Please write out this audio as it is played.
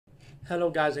Hello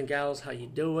guys and gals, how you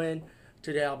doing?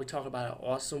 Today I'll be talking about an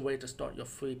awesome way to start your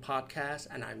free podcast,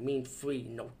 and I mean free,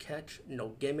 no catch, no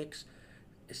gimmicks.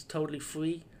 It's totally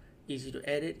free, easy to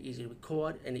edit, easy to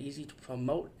record, and easy to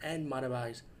promote and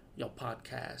monetize your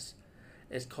podcast.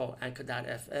 It's called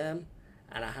Anchor.fm,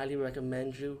 and I highly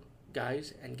recommend you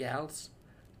guys and gals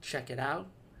check it out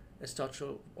and start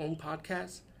your own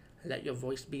podcast and let your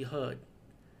voice be heard.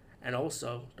 And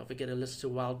also, don't forget to listen to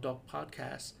Wild Dog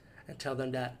Podcast and tell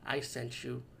them that I sent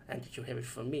you and that you hear it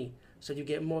from me. So you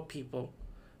get more people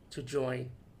to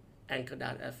join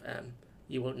Anchor.fm.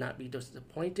 You will not be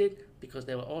disappointed because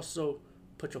they will also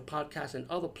put your podcast in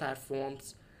other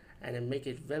platforms and then make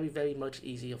it very, very much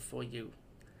easier for you.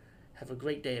 Have a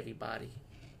great day, everybody.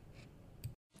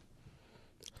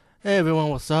 Hey everyone,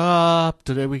 what's up?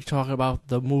 Today we're talking about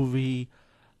the movie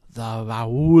The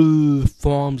Rohl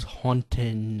Farms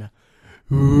Haunting.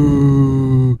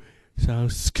 Ooh,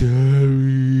 sounds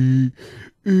scary.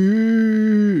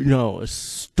 No, it's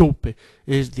stupid.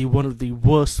 It is one of the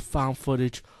worst found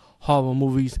footage horror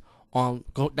movies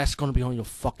that's gonna be on your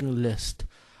fucking list.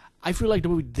 I feel like the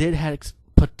movie did have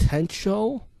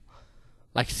potential,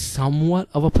 like somewhat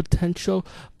of a potential,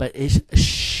 but it's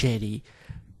shitty.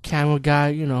 Camera guy,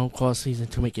 of course, he's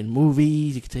into making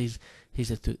movies. You can say he's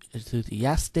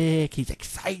enthusiastic, he's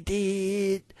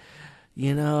excited,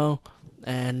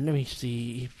 And let me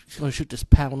see, he's gonna shoot this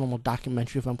paranormal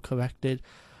documentary, if I'm corrected,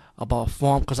 about a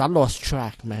farm. Cause I lost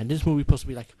track, man. This movie supposed to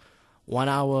be like 1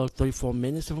 hour 34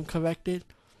 minutes, if I'm corrected.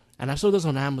 And I saw this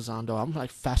on Amazon though. I'm like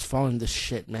fast forwarding this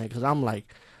shit, man, cause I'm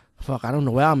like, fuck, I don't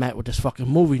know where I'm at with this fucking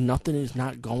movie. Nothing is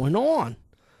not going on.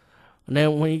 And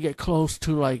then when you get close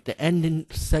to like the ending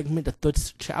segment,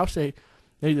 I'll say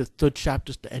maybe the third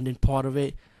chapter's the ending part of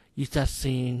it, you start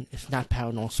seeing it's not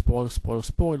paranormal,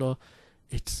 spoiler.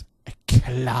 It's a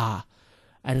killer,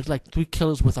 and it's like 3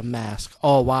 killers with a mask.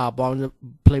 Oh wow, borrowing the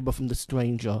playbook from The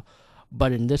Stranger,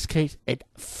 but in this case, it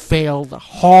failed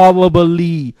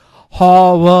horribly. Like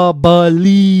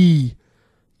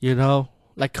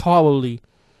horribly.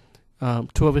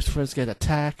 2 of his friends get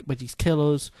attacked by these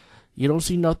killers. You don't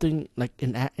see nothing like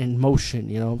in motion,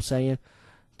 you know what I'm saying?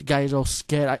 The guy is all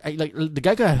scared. The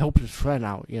guy gotta help his friend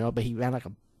out, but he ran like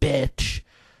a bitch,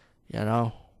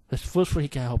 His first friend he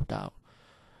got helped out.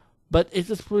 But it's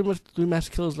just pretty much 3 mass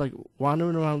killers like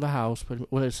wandering around the house,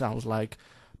 what it sounds like.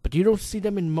 But you don't see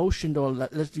them in motion though,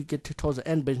 unless you get towards the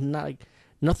end. But it's not like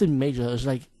nothing major. It's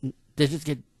like they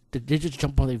just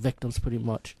jump on their victims pretty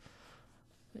much,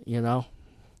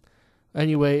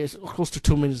 Anyway, it's close to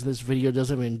 2 minutes of this video. It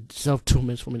doesn't even deserve 2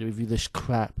 minutes for me to review this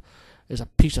crap. It's a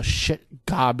piece of shit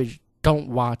garbage. Don't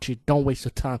watch it. Don't waste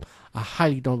your time. I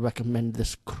highly don't recommend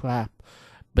this crap.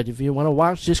 But if you want to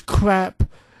watch this crap,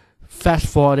 fast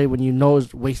forward it when you know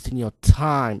it's wasting your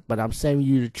time. But I'm saving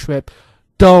you the trip.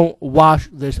 Don't watch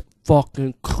this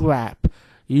fucking crap.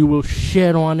 You will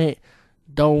shit on it.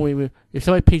 Don't even. If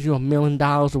somebody pays you $1 million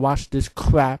to watch this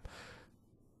crap.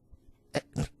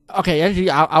 Okay, actually,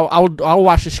 I'll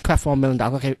watch this crap for $1 million.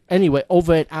 Okay, anyway,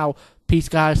 over and out. Peace,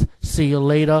 guys. See you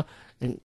later. And